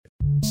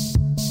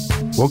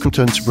Welcome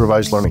to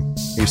Unsupervised Learning,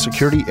 a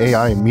security,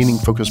 AI, and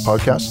meaning-focused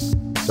podcast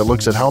that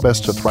looks at how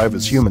best to thrive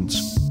as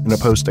humans in a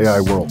post-AI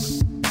world.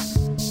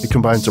 It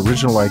combines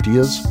original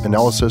ideas,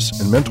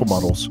 analysis, and mental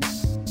models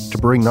to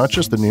bring not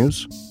just the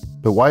news,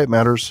 but why it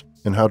matters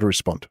and how to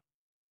respond.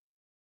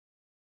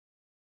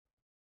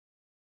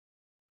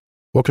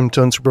 Welcome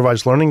to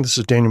Unsupervised Learning. This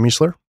is Daniel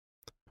Miesler.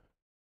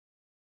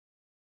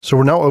 So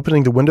we're now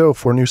opening the window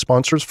for new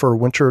sponsors for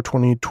winter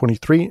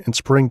 2023 and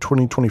spring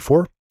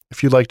 2024.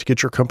 If you'd like to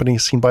get your company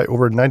seen by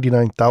over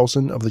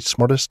 99,000 of the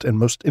smartest and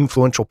most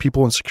influential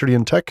people in security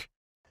and tech,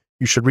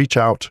 you should reach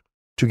out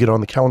to get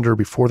on the calendar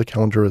before the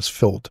calendar is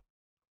filled.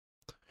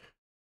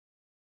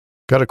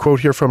 Got a quote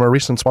here from a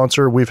recent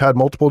sponsor. We've had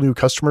multiple new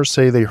customers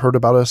say they heard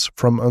about us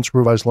from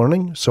Unsupervised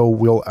Learning, so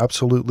we'll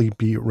absolutely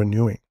be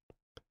renewing.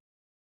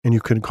 And you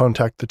can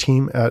contact the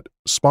team at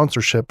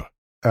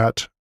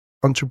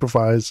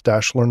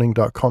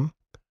sponsorship@unsupervised-learning.com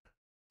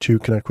to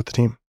connect with the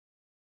team.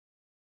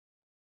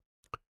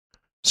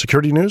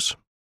 Security news.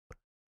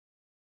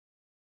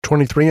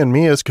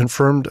 23andMe has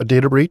confirmed a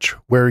data breach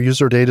where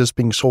user data is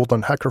being sold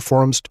on hacker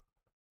forums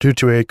due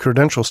to a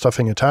credential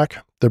stuffing attack.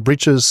 The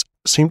breaches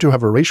seem to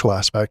have a racial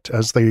aspect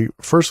as they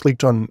first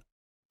leaked on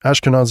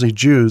Ashkenazi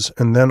Jews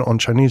and then on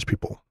Chinese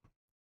people.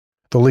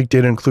 The leaked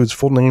data includes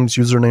full names,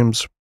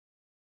 usernames,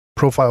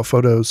 profile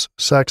photos,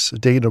 sex,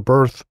 date of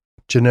birth,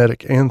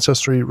 genetic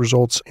ancestry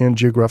results, and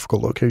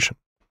geographical location.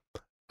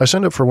 I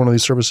signed up for one of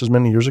these services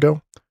many years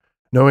ago,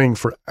 knowing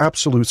for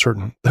absolute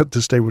certain that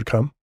this day would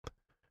come.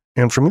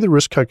 And for me, the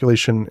risk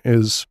calculation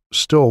is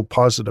still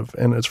positive,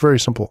 and it's very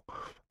simple.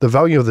 The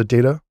value of the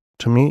data,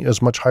 to me,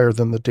 is much higher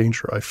than the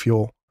danger I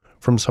feel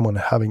from someone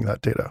having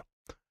that data.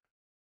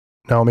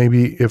 Now,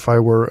 maybe if I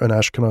were an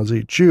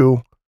Ashkenazi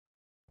Jew,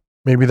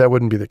 maybe that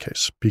wouldn't be the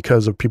case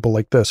because of people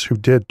like this who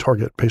did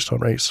target based on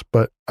race,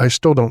 but I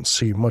still don't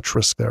see much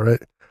risk there.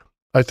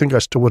 I think I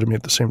still would have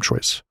made the same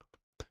choice.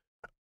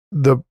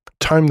 The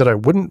time that I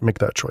wouldn't make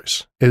that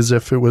choice is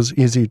if it was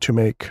easy to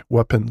make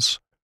weapons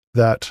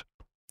that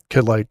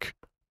could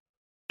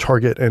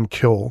target and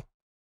kill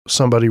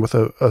somebody with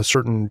a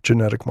certain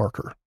genetic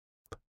marker,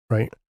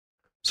 right?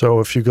 So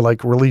if you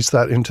could release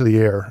that into the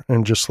air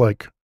and just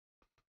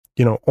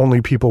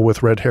only people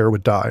with red hair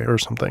would die or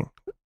something,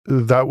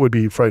 that would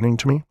be frightening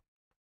to me.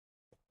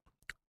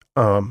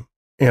 And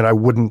I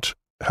wouldn't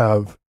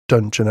have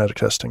done genetic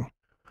testing.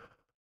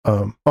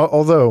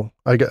 Although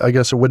I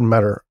guess it wouldn't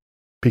matter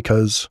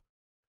because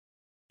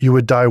you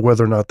would die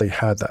whether or not they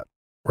had that,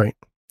 right?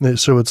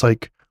 So it's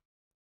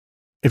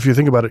if you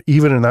think about it,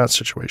 even in that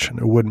situation,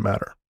 it wouldn't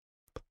matter.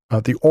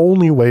 The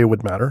only way it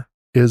would matter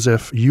is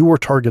if you were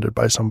targeted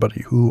by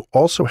somebody who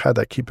also had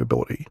that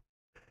capability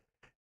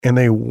and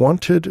they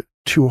wanted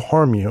to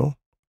harm you,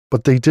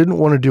 but they didn't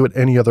want to do it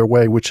any other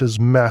way, which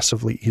is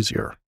massively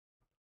easier.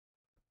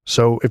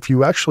 So if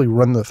you actually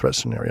run the threat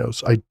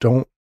scenarios, I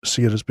don't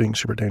see it as being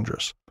super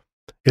dangerous.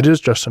 It is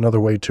just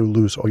another way to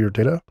lose all your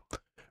data.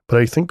 But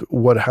I think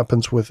what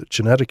happens with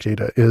genetic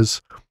data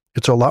is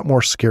it's a lot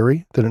more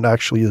scary than it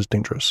actually is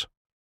dangerous.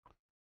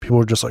 People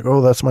are just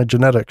oh, that's my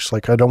genetics.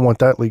 I don't want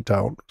that leaked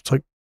out. It's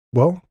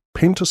well,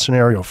 paint a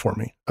scenario for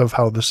me of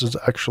how this is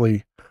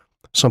actually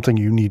something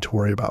you need to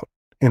worry about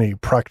in a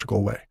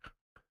practical way.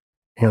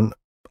 And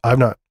I've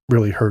not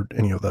really heard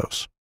any of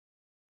those.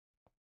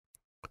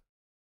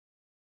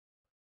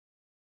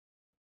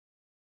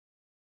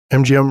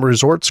 MGM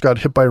Resorts got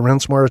hit by a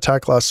ransomware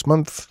attack last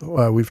month.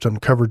 We've done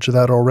coverage of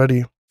that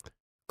already.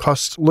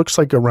 Cost looks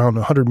like around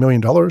 $100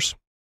 million, or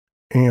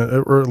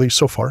at least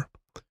so far.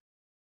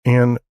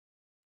 And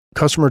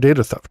customer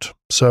data theft.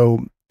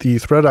 So the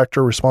threat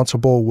actor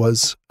responsible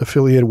was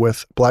affiliated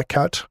with Black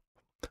Cat,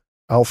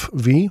 Alpha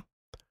V,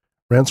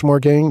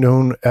 ransomware gang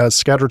known as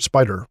Scattered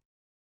Spider,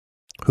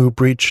 who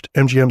breached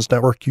MGM's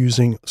network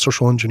using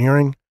social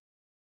engineering,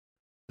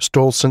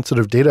 stole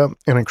sensitive data,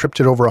 and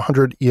encrypted over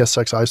 100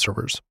 ESXi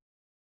servers.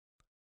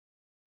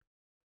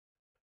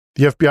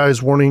 The FBI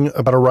is warning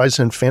about a rise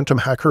in phantom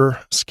hacker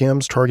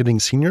scams targeting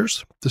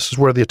seniors. This is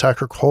where the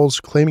attacker calls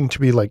claiming to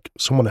be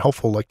someone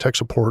helpful like tech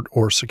support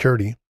or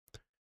security,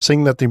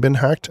 saying that they've been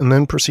hacked, and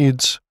then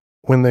proceeds,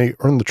 when they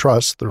earn the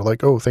trust, they're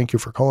oh, thank you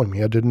for calling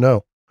me, I didn't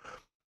know.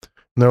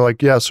 And they're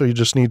yeah, so you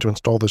just need to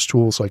install this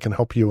tool so I can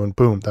help you, and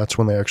boom, that's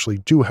when they actually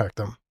do hack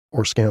them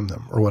or scam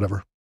them or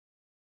whatever.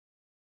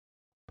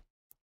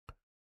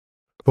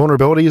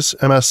 Vulnerabilities,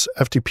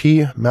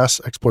 MSFTP,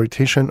 mass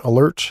exploitation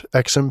alert,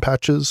 XM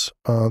patches.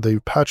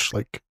 They've patched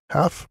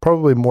half,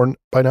 probably more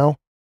by now,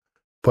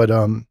 but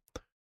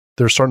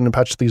they're starting to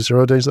patch these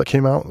 0 days that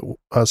came out,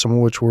 some of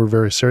which were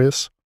very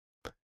serious.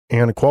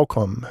 And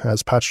Qualcomm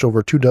has patched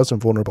over 24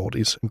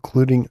 vulnerabilities,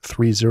 including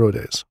 3 0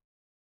 days.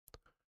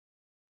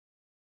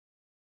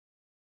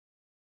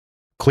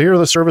 Clear,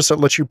 the service that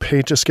lets you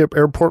pay to skip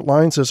airport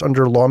lines, is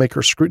under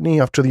lawmaker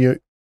scrutiny after the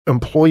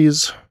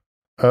employees,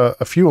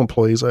 a few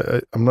employees,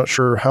 I'm not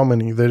sure how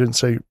many, they didn't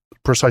say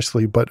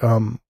precisely, but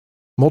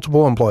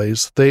multiple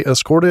employees, they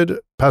escorted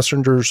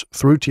passengers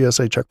through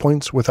TSA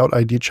checkpoints without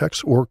ID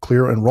checks or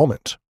clear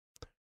enrollment.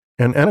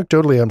 And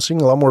anecdotally, I'm seeing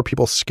a lot more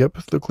people skip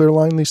the clear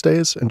line these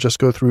days and just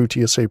go through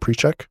TSA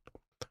PreCheck.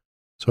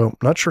 So I'm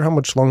not sure how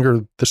much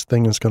longer this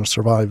thing is going to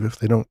survive if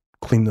they don't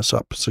clean this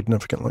up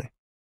significantly.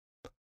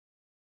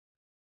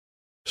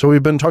 So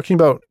we've been talking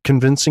about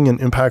convincing and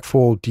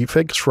impactful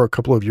deepfakes for a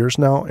couple of years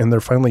now, and they're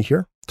finally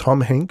here.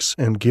 Tom Hanks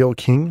and Gayle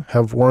King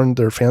have warned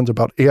their fans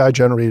about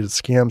AI-generated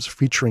scams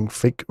featuring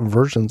fake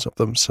versions of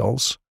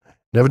themselves.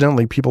 And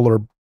evidently, people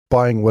are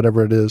buying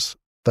whatever it is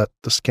that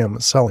the scam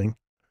is selling.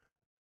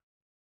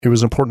 It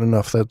was important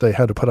enough that they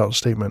had to put out a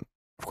statement.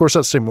 Of course,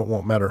 that statement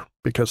won't matter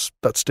because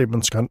that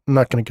statement's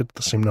not going to get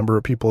the same number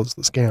of people as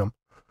the scam,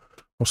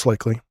 most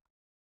likely.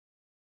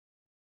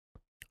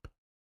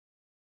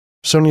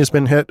 Sony has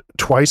been hit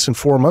twice in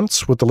 4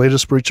 months, with the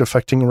latest breach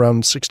affecting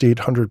around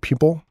 6,800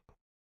 people.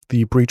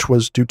 The breach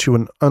was due to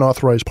an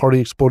unauthorized party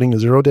exploiting a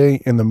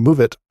zero-day in the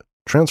MOVEIT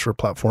transfer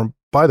platform.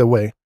 By the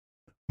way,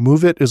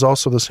 MOVEIT is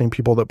also the same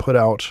people that put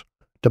out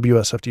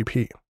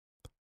WSFTP.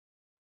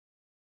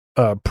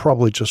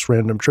 Probably just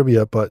random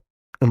trivia, but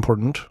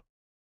important.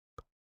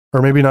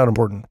 Or maybe not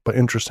important, but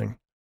interesting.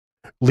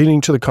 Leading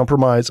to the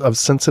compromise of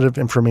sensitive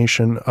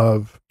information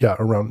of,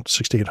 around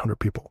 6,800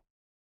 people.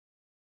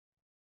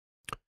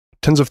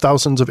 Tens of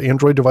thousands of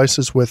Android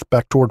devices with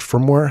backdoored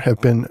firmware have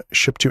been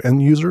shipped to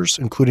end users,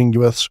 including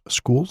U.S.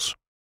 schools.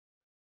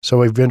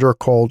 So a vendor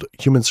called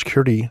Human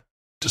Security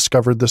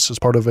discovered this as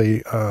part of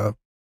a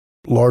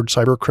large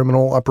cyber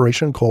criminal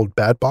operation called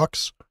Bad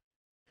Box,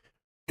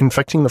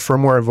 infecting the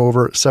firmware of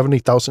over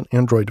 70,000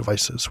 Android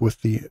devices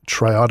with the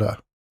Triada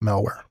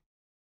malware.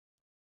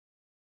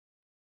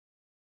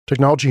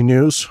 Technology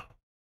news.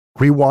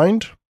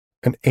 Rewind,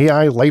 an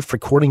AI life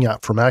recording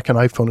app for Mac and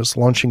iPhone, is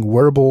launching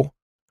wearable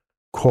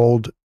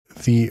called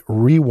the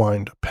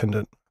Rewind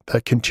pendant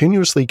that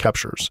continuously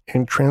captures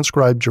and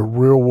transcribes your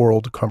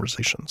real-world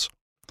conversations.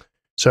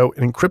 So it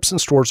encrypts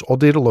and stores all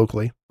data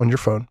locally on your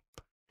phone,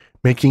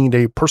 making it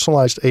a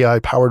personalized AI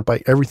powered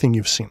by everything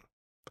you've seen.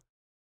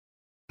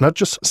 Not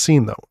just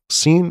seen, though.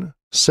 Seen,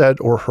 said,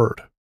 or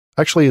heard.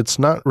 Actually, it's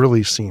not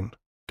really seen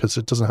because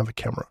it doesn't have a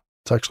camera.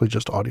 It's actually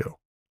just audio,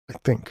 I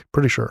think.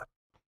 Pretty sure.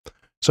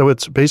 So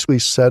it's basically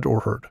said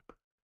or heard.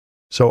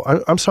 So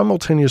I'm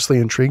simultaneously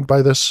intrigued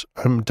by this.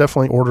 I'm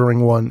definitely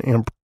ordering one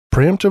and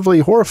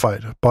preemptively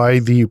horrified by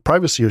the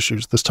privacy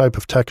issues this type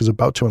of tech is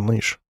about to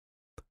unleash.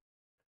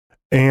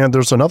 And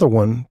there's another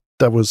one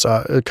that was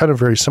kind of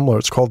very similar.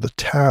 It's called the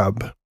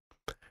Tab.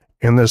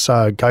 And this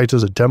guy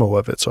does a demo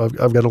of it. So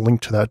I've got a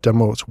link to that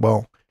demo as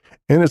well.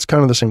 And it's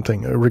kind of the same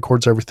thing. It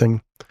records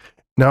everything.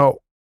 Now,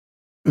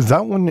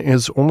 that one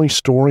is only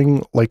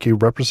storing like a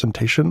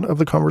representation of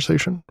the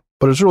conversation,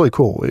 but it's really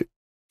cool.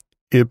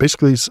 It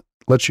basically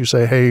lets you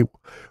say, hey,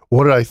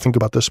 what did I think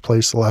about this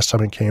place the last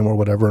time I came or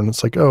whatever? And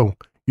it's like, oh,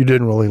 you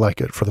didn't really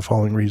like it for the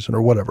following reason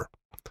or whatever.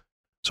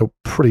 So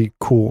pretty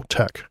cool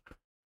tech.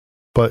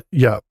 But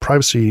yeah,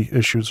 privacy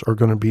issues are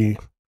going to be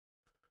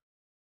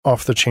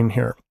off the chain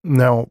here.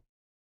 Now,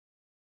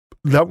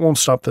 that won't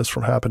stop this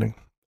from happening.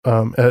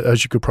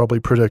 As you could probably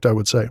predict, I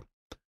would say.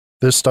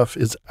 This stuff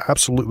is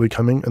absolutely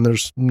coming, and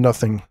there's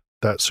nothing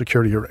that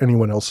security or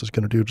anyone else is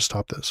going to do to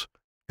stop this.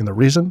 And the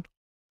reason?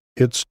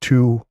 It's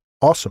too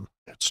awesome.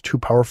 It's too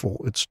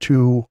powerful. It's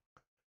too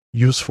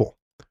useful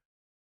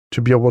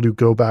to be able to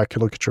go back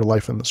and look at your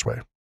life in this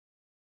way.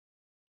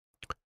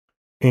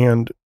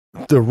 And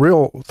the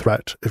real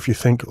threat, if you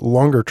think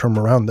longer term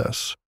around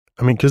this,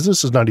 I mean, because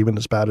this is not even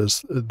as bad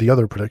as the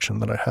other prediction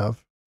that I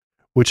have,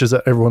 which is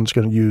that everyone's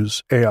going to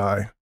use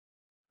AI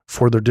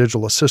for their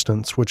digital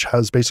assistants, which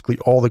has basically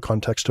all the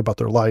context about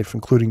their life,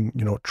 including,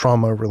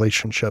 trauma,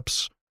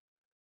 relationships,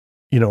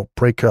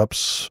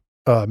 breakups,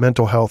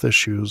 mental health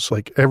issues,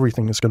 like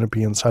everything is going to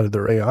be inside of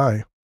their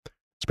AI.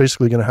 It's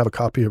basically going to have a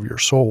copy of your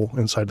soul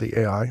inside of the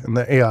AI, and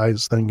the AI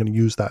is then going to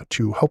use that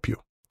to help you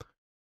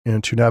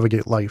and to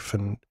navigate life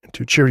and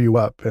to cheer you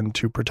up and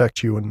to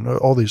protect you and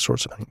all these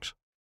sorts of things.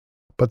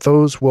 But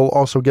those will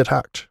also get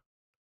hacked.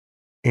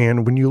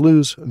 And when you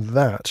lose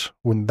that,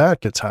 when that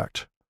gets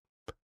hacked,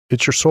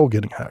 it's your soul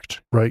getting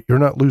hacked, right? You're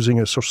not losing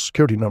a social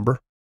security number.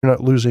 You're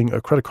not losing a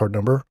credit card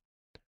number.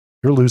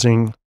 You're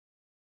losing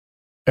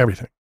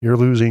everything. You're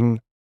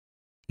losing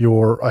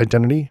your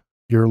identity.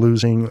 You're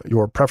losing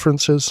your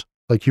preferences.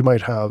 Like you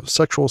might have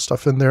sexual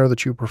stuff in there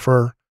that you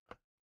prefer.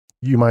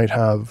 You might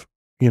have,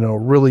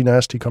 really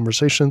nasty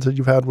conversations that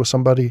you've had with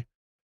somebody.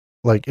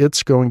 Like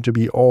it's going to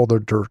be all the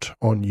dirt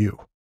on you.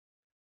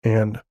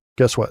 And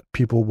guess what?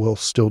 People will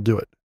still do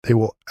it. They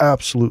will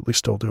absolutely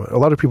still do it. A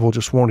lot of people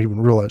just won't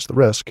even realize the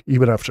risk,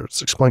 even after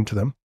it's explained to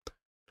them.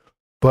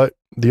 But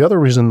the other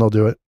reason they'll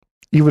do it,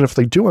 even if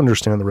they do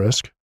understand the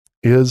risk,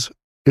 is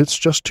it's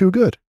just too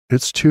good.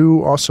 It's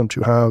too awesome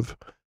to have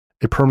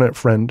a permanent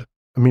friend.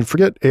 I mean,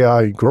 forget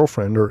AI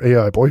girlfriend or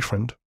AI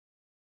boyfriend.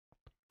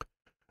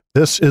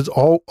 This is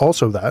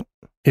also that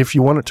if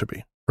you want it to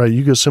be, right?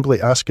 You just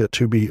simply ask it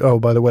to be, oh,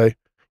 by the way,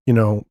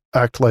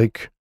 act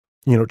like,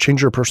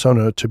 change your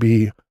persona to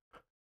be,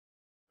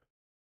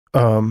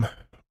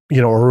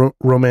 a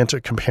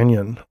romantic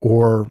companion,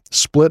 or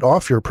split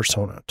off your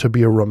persona to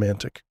be a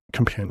romantic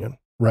companion,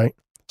 right?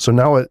 So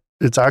now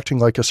it's acting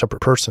like a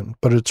separate person,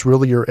 but it's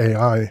really your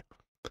AI.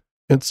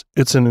 It's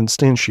an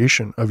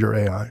instantiation of your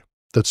AI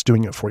that's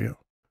doing it for you.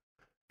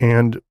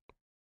 And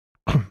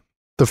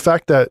the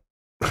fact that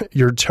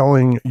you're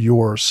telling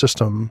your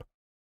system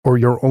or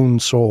your own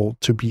soul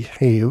to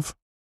behave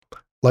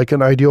like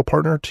an ideal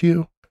partner to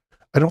you,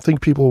 I don't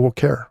think people will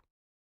care.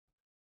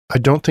 I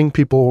don't think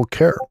people will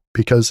care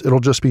because it'll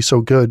just be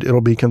so good,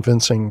 it'll be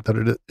convincing that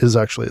it is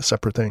actually a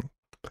separate thing.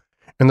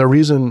 And the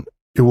reason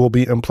it will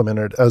be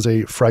implemented as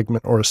a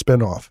fragment or a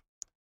spinoff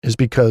is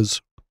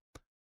because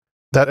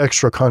that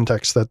extra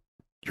context that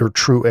your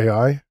true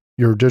AI,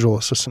 your digital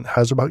assistant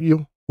has about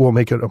you will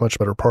make it a much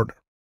better partner.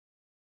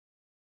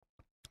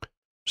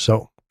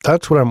 So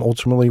that's what I'm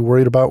ultimately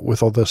worried about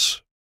with all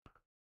this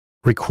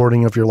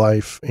recording of your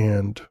life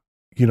and,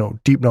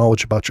 deep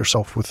knowledge about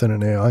yourself within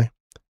an AI,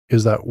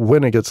 is that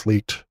when it gets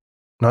leaked,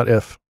 not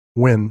if,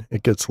 when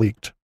it gets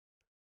leaked,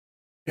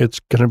 it's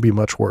going to be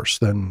much worse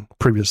than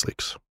previous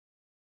leaks.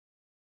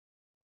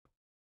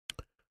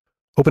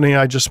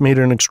 OpenAI just made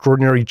an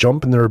extraordinary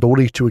jump in their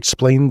ability to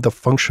explain the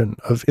function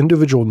of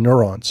individual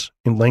neurons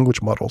in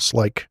language models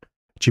like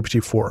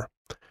GPT-4.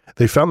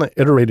 They found that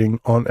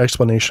iterating on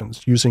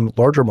explanations using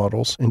larger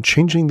models and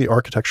changing the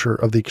architecture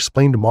of the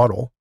explained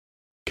model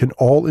can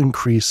all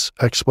increase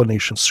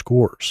explanation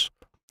scores.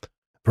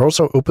 They're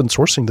also open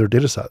sourcing their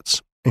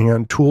datasets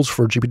and tools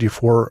for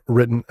GPT-4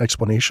 written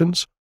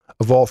explanations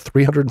of all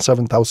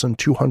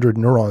 307,200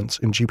 neurons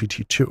in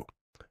GPT-2,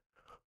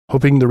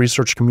 hoping the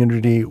research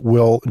community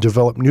will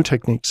develop new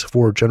techniques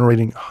for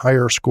generating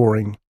higher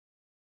scoring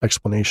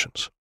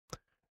explanations.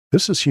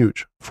 This is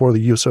huge for the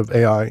use of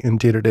AI in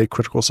day-to-day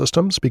critical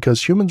systems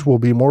because humans will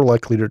be more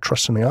likely to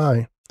trust an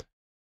AI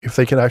if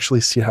they can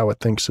actually see how it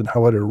thinks and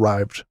how it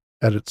arrived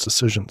at its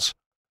decisions.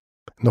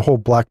 And the whole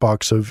black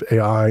box of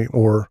AI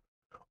or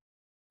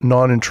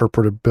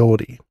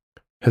non-interpretability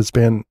has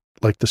been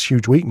like this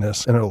huge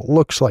weakness, and it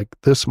looks like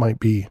this might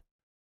be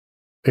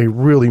a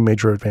really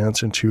major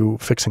advance into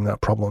fixing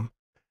that problem.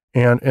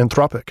 And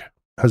Anthropic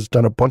has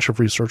done a bunch of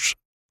research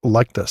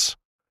like this,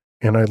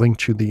 and I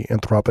linked to the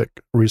Anthropic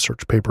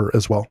research paper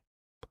as well.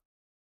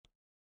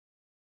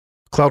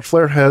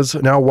 Cloudflare has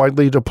now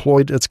widely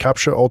deployed its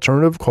CAPTCHA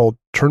alternative called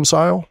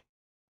Turnstile.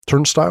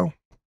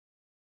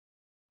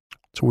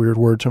 It's a weird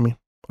word to me. I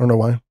don't know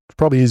why. It's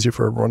probably easy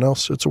for everyone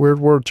else. It's a weird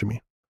word to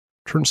me.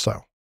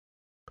 Turnstile.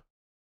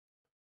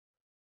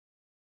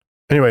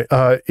 Anyway,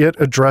 it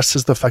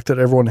addresses the fact that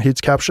everyone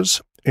hates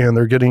CAPTCHAs, and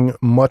they're getting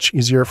much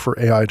easier for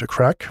AI to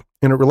crack.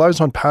 And it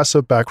relies on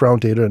passive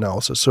background data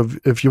analysis. So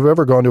if you've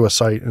ever gone to a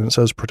site and it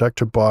says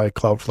protected by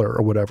Cloudflare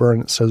or whatever,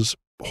 and it says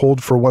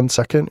hold for 1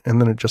 second,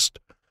 and then it just,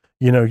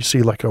 you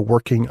see like a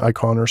working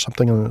icon or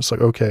something, and it's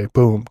like, okay,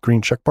 boom,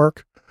 green check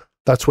mark.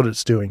 That's what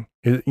it's doing.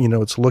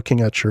 It's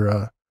looking at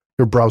your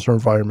browser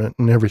environment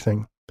and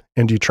everything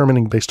and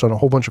determining based on a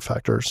whole bunch of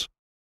factors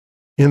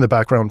in the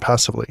background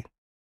passively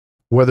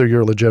whether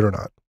you're legit or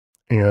not.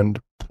 And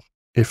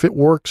if it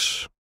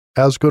works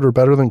as good or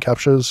better than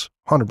CAPTCHAs,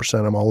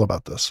 100% I'm all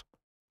about this.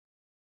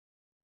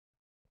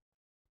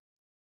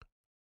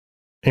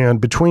 And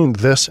between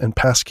this and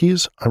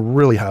passkeys, I'm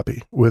really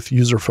happy with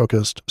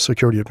user-focused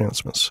security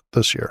advancements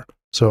this year.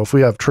 So if we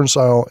have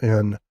Turnstile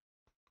and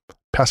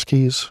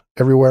passkeys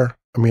everywhere,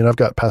 I've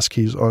got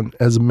passkeys on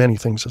as many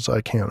things as I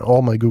can,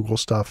 all my Google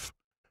stuff,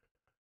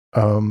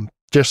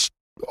 just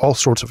all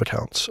sorts of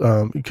accounts,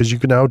 because you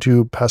can now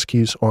do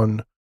passkeys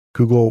on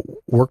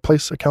Google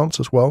Workplace accounts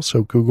as well.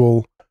 So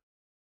Google,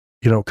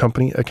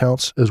 company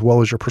accounts as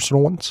well as your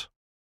personal ones.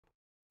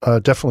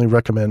 Definitely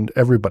recommend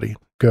everybody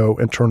go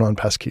and turn on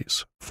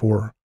passkeys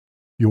for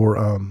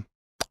your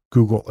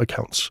Google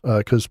accounts,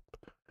 because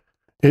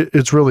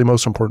it's really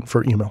most important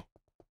for email.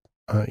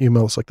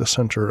 Email is like the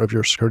center of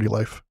your security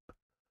life.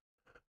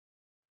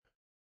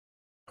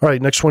 All right,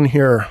 next one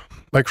here.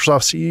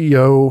 Microsoft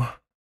CEO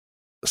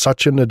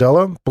Satya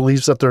Nadella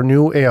believes that their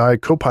new AI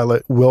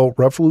copilot will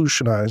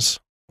revolutionize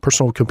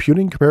personal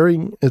computing,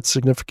 comparing its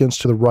significance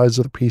to the rise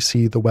of the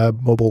PC, the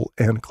web, mobile,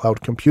 and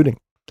cloud computing.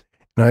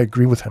 And I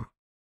agree with him,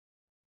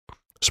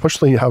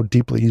 especially how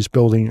deeply he's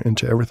building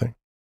into everything.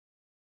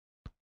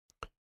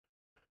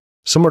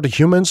 Similar to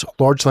humans,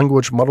 large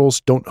language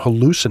models don't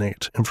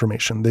hallucinate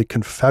information, they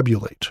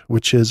confabulate,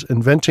 which is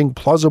inventing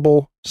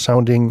plausible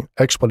sounding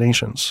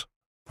explanations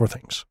for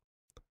things.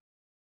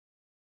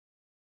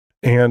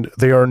 And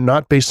they are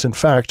not based in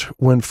fact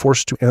when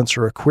forced to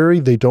answer a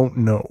query they don't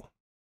know.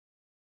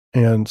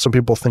 And some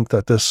people think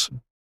that this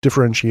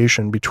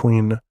differentiation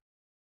between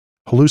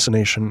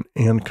hallucination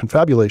and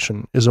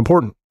confabulation is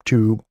important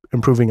to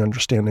improving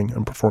understanding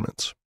and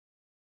performance.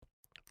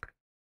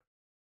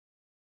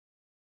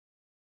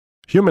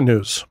 Human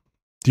news.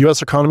 The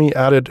U.S. economy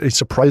added a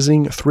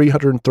surprising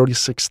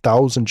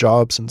 336,000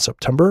 jobs in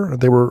September.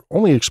 They were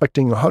only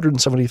expecting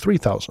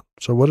 173,000.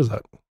 So what is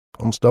that?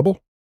 Almost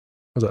double?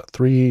 What is that?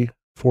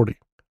 340.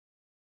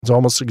 It's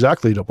almost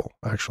exactly double,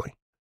 actually.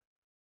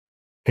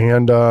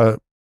 And the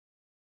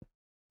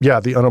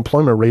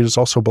unemployment rate is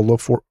also below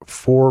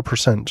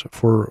 4%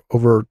 for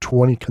over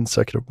 20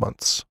 consecutive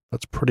months.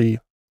 That's pretty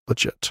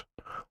legit.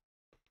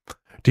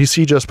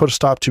 DC just put a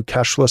stop to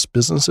cashless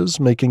businesses,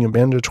 making it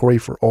mandatory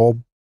for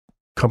all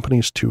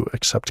companies to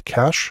accept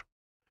cash.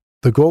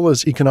 The goal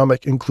is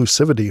economic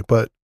inclusivity,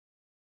 but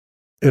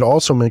it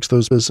also makes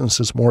those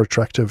businesses more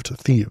attractive to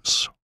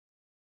thieves.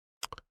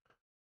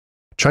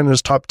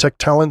 China's top tech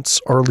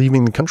talents are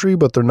leaving the country,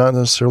 but they're not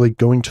necessarily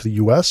going to the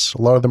US.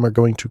 A lot of them are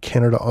going to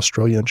Canada,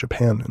 Australia, and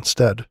Japan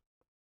instead.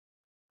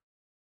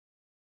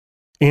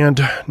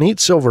 And Nate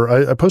Silver,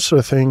 I posted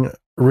a thing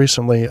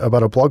recently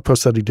about a blog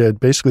post that he did,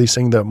 basically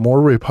saying that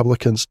more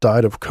Republicans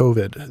died of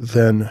COVID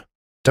than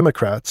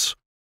Democrats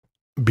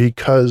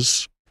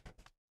because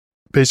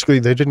basically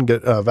they didn't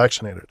get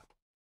vaccinated.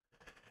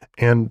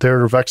 And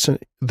their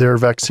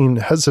vaccine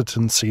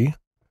hesitancy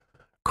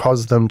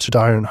caused them to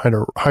die in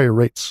higher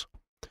rates.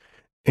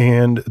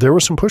 And there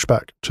was some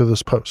pushback to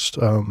this post.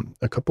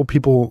 A couple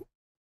people,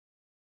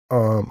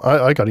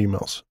 I got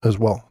emails as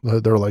well.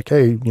 They're like,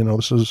 hey,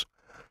 this is,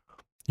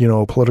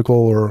 political,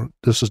 or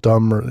this is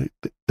dumb, or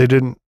they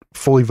didn't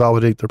fully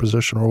validate their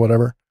position or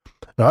whatever.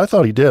 Now, I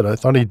thought he did. I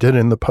thought he did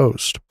in the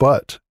post,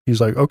 but he's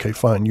like, okay,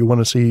 fine. You want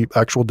to see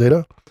actual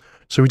data?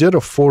 So we did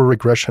a full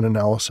regression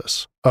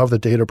analysis of the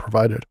data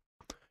provided,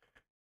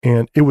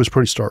 and it was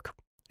pretty stark.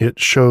 It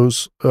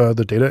shows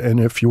the data, and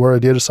if you are a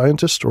data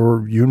scientist or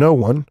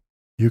one,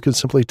 you can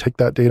simply take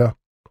that data,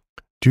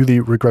 do the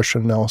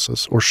regression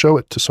analysis, or show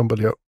it to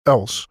somebody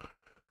else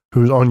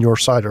who's on your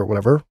side or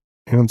whatever,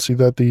 and see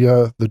that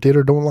the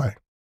data don't lie.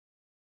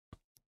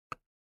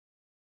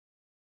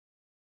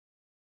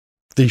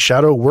 The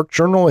Shadow Work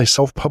Journal, a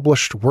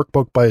self-published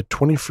workbook by a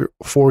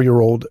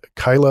 24-year-old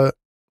Kyla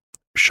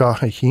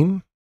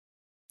Shaheen,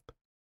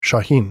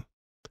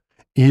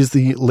 is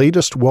the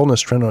latest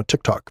wellness trend on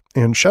TikTok.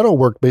 And shadow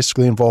work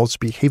basically involves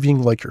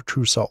behaving like your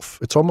true self.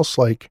 It's almost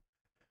like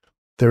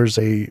there's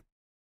a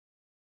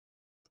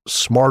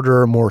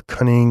smarter, more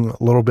cunning,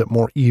 a little bit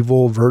more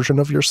evil version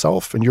of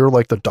yourself, and you're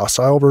like the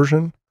docile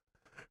version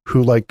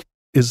who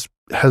is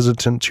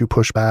hesitant to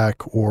push back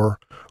or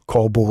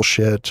call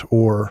bullshit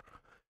or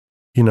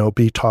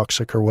be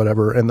toxic or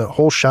whatever. And the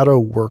whole shadow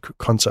work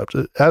concept,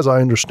 as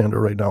I understand it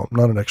right now, I'm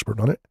not an expert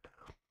on it.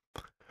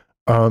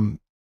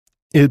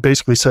 It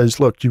basically says,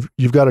 look,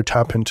 you've got to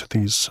tap into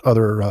these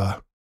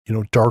other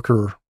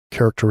darker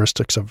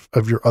characteristics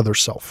of your other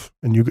self,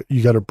 and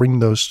you got to bring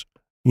those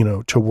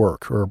to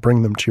work, or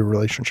bring them to your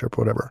relationship,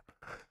 whatever.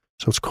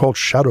 So it's called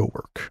shadow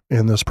work.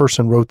 And this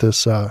person wrote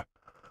this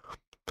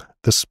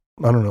this,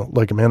 I don't know,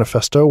 like a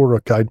manifesto or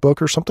a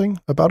guidebook or something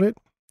about it,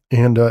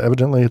 and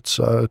evidently it's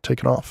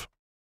taken off.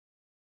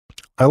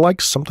 I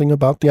like something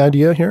about the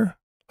idea here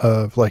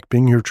of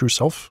being your true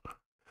self,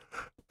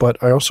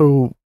 but I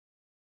also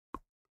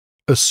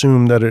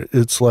assume that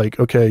it's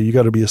okay, you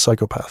got to be a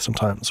psychopath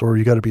sometimes, or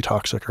you got to be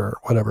toxic or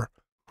whatever.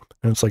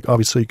 And it's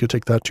obviously you could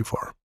take that too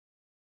far.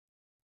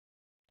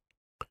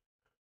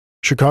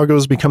 Chicago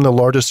has become the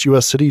largest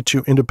U.S. city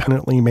to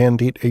independently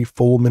mandate a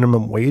full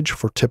minimum wage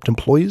for tipped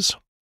employees.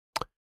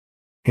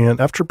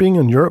 And after being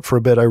in Europe for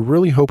a bit, I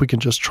really hope we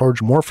can just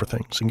charge more for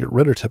things and get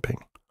rid of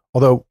tipping.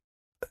 Although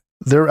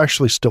there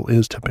actually still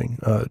is tipping.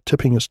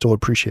 Tipping is still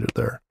appreciated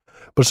there,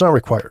 but it's not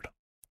required.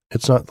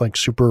 It's not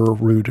super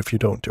rude if you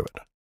don't do it.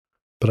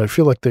 But I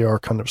feel like they are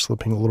kind of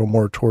slipping a little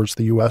more towards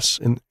the U.S.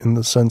 in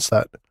the sense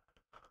that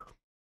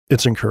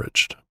it's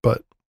encouraged.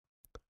 But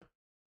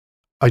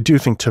I do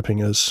think tipping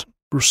is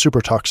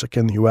super toxic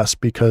in the U.S.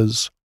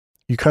 because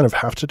you kind of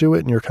have to do it,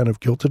 and you're kind of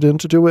guilted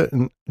into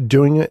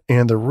doing it.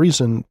 And the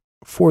reason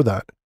for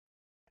that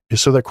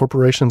is so that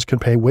corporations can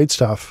pay wait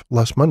staff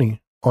less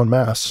money en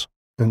masse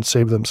and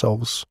save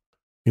themselves,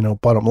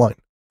 bottom line.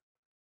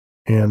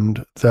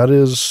 And that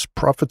is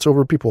profits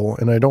over people,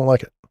 and I don't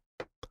like it.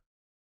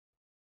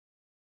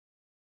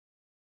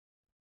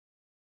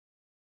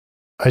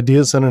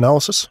 Ideas and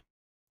analysis.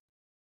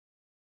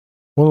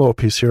 One little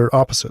piece here,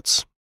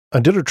 opposites. I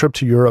did a trip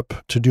to Europe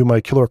to do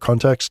my Killer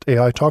Context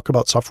AI talk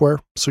about software,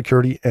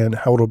 security, and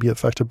how it'll be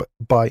affected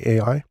by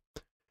AI.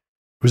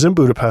 It was in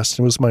Budapest,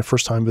 and it was my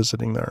first time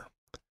visiting there.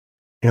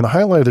 And the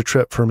highlight of the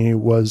trip for me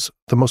was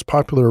the most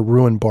popular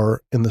ruin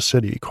bar in the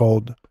city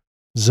called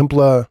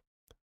Zimpla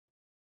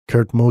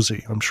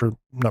Kertmozi. I'm sure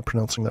I'm not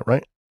pronouncing that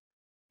right.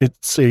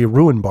 It's a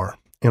ruin bar,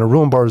 and a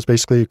ruin bar is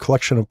basically a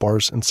collection of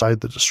bars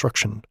inside the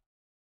destruction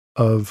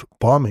of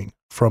bombing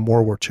from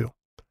World War II.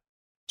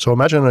 So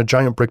imagine a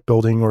giant brick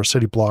building or a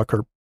city block,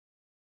 or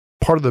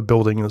part of the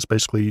building is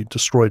basically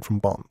destroyed from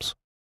bombs,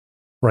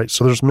 right?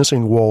 So there's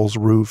missing walls,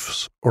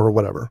 roofs, or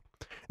whatever.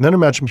 And then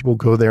imagine people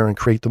go there and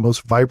create the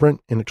most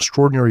vibrant and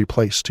extraordinary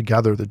place to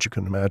gather that you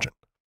can imagine.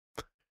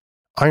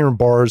 Iron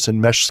bars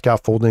and mesh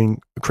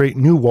scaffolding create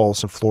new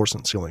walls and floors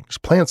and ceilings,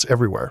 plants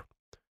everywhere,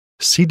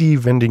 CD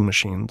vending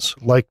machines,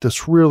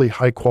 this really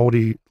high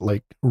quality,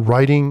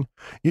 writing.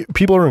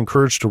 People are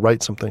encouraged to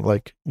write something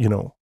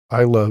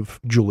I love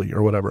Julie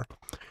or whatever.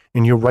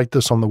 And you write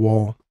this on the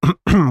wall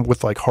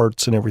with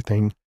hearts and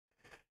everything.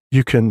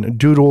 You can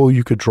doodle,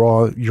 you could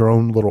draw your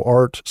own little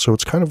art. So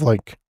it's kind of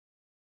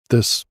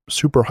this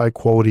super high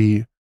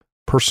quality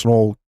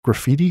personal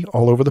graffiti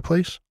all over the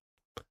place.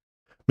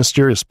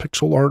 Mysterious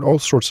pixel art, all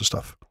sorts of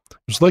stuff. It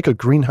was like a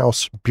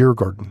greenhouse beer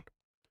garden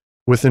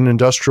with an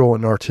industrial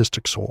and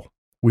artistic soul.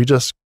 We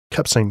just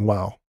kept saying,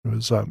 wow. It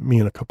was me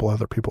and a couple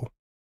other people.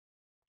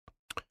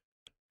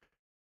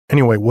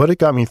 Anyway, what it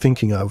got me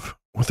thinking of,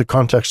 with the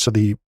context of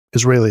the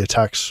Israeli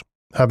attacks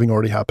having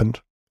already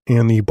happened,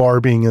 and the bar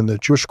being in the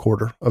Jewish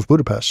quarter of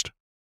Budapest,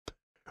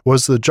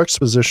 was the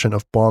juxtaposition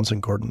of bombs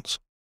and gardens.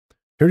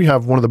 Here you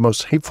have one of the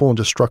most hateful and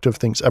destructive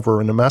things ever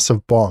in a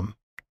massive bomb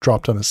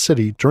dropped on a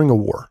city during a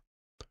war.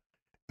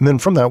 And then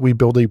from that, we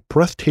build a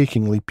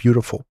breathtakingly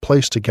beautiful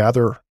place to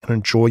gather and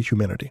enjoy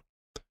humanity.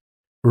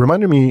 It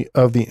reminded me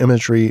of the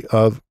imagery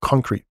of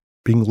concrete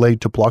being laid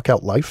to block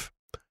out life,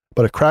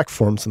 but a crack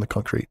forms in the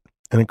concrete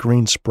and a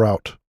green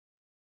sprout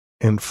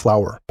and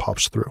flower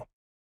pops through.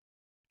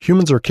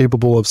 Humans are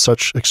capable of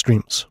such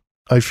extremes.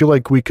 I feel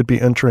like we could be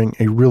entering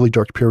a really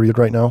dark period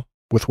right now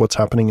with what's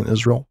happening in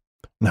Israel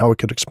and how it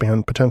could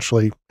expand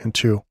potentially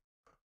into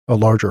a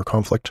larger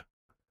conflict.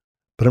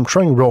 But I'm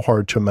trying real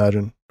hard to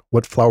imagine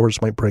what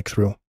flowers might break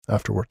through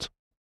afterwards.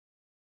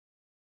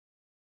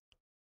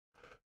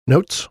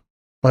 Notes.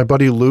 My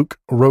buddy Luke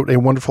wrote a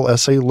wonderful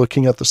essay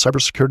looking at the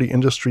cybersecurity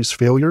industry's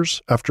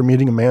failures after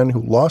meeting a man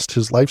who lost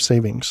his life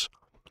savings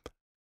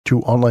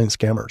to online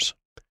scammers.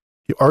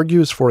 He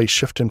argues for a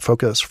shift in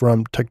focus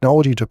from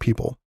technology to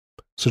people,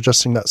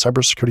 suggesting that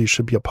cybersecurity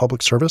should be a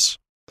public service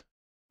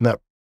and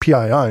that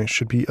PII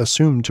should be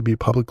assumed to be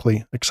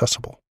publicly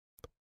accessible.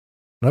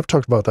 And I've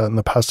talked about that in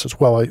the past as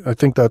well. I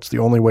think that's the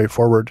only way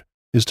forward,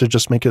 is to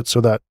just make it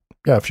so that,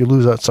 yeah, if you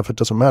lose that stuff, it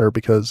doesn't matter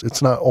because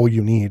it's not all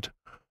you need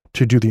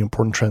to do the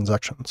important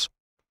transactions.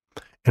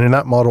 And in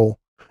that model,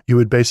 you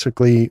would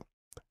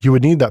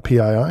need that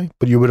PII,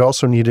 but you would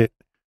also need it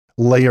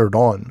layered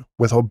on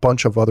with a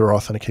bunch of other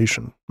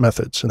authentication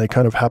methods. And they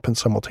kind of happen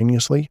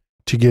simultaneously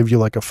to give you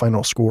like a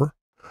final score.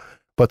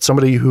 But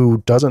somebody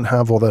who doesn't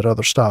have all that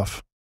other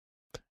stuff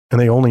and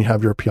they only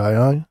have your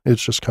PII,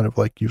 it's just kind of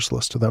like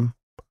useless to them.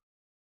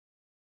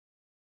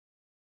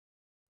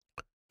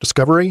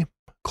 Discovery,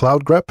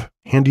 Cloud grep,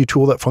 handy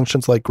tool that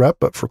functions like grep,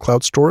 but for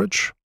cloud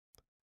storage.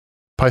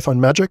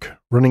 Python magic,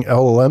 running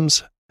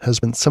LLMs has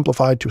been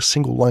simplified to a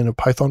single line of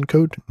Python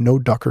code, no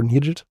Docker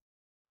needed.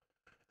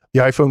 The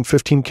iPhone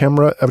 15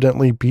 camera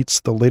evidently beats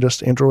the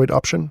latest Android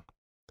option.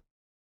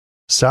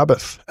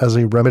 Sabbath as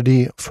a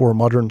remedy for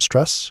modern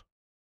stress.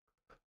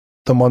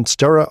 The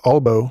Monstera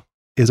albo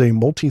is a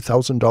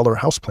multi-$1,000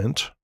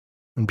 houseplant,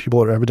 and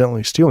people are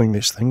evidently stealing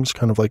these things,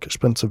 kind of like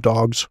expensive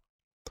dogs.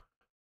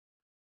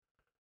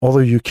 Although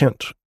you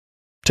can't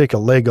take a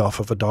leg off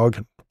of a dog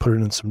and put it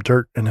in some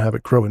dirt and have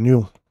it grow a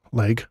new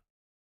leg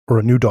or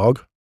a new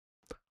dog.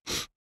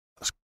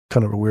 That's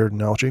kind of a weird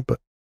analogy, but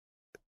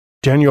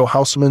Daniel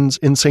Houseman's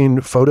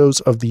insane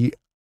photos of the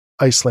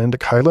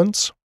Icelandic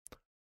highlands.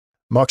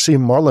 Moxie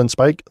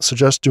Marlinspike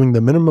suggests doing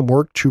the minimum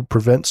work to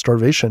prevent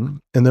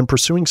starvation and then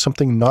pursuing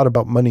something not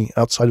about money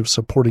outside of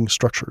supporting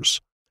structures,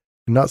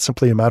 and not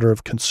simply a matter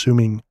of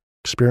consuming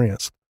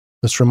experience.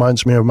 This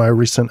reminds me of my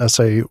recent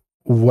essay,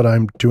 What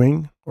I'm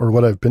Doing, or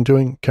What I've Been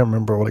Doing. Can't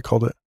remember what I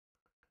called it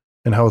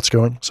and how it's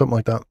going, something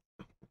like that.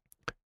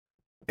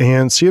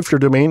 And see if your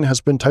domain has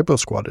been typo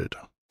squatted.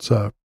 It's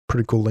a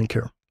pretty cool link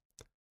here.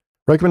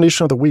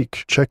 Recommendation of the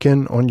week, check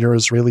in on your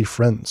Israeli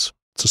friends.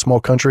 It's a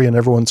small country and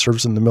everyone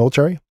serves in the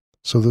military.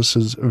 So this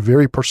is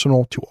very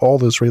personal to all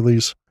the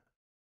Israelis,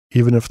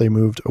 even if they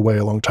moved away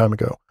a long time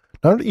ago.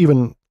 Not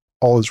even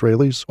all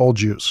Israelis, all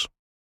Jews.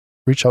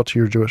 Reach out to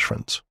your Jewish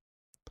friends.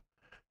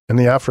 And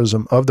the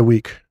aphorism of the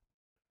week,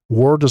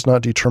 war does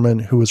not determine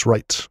who is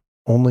right,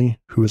 only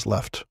who is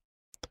left.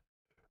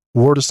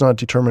 War does not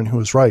determine who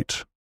is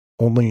right,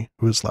 only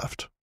who is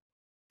left.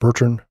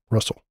 Bertrand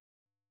Russell.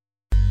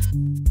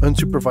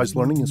 Unsupervised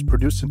Learning is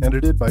produced and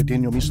edited by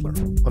Daniel Miessler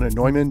on a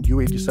Neumann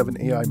U87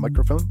 AI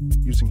microphone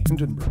using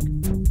Hindenburg.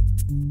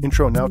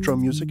 Intro and outro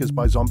music is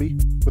by Zombie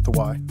with a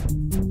Y.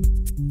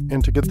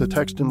 And to get the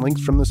text and links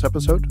from this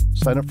episode,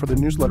 sign up for the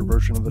newsletter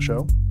version of the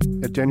show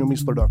at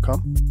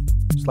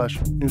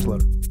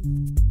danielmiessler.com/newsletter.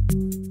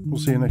 We'll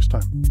see you next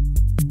time.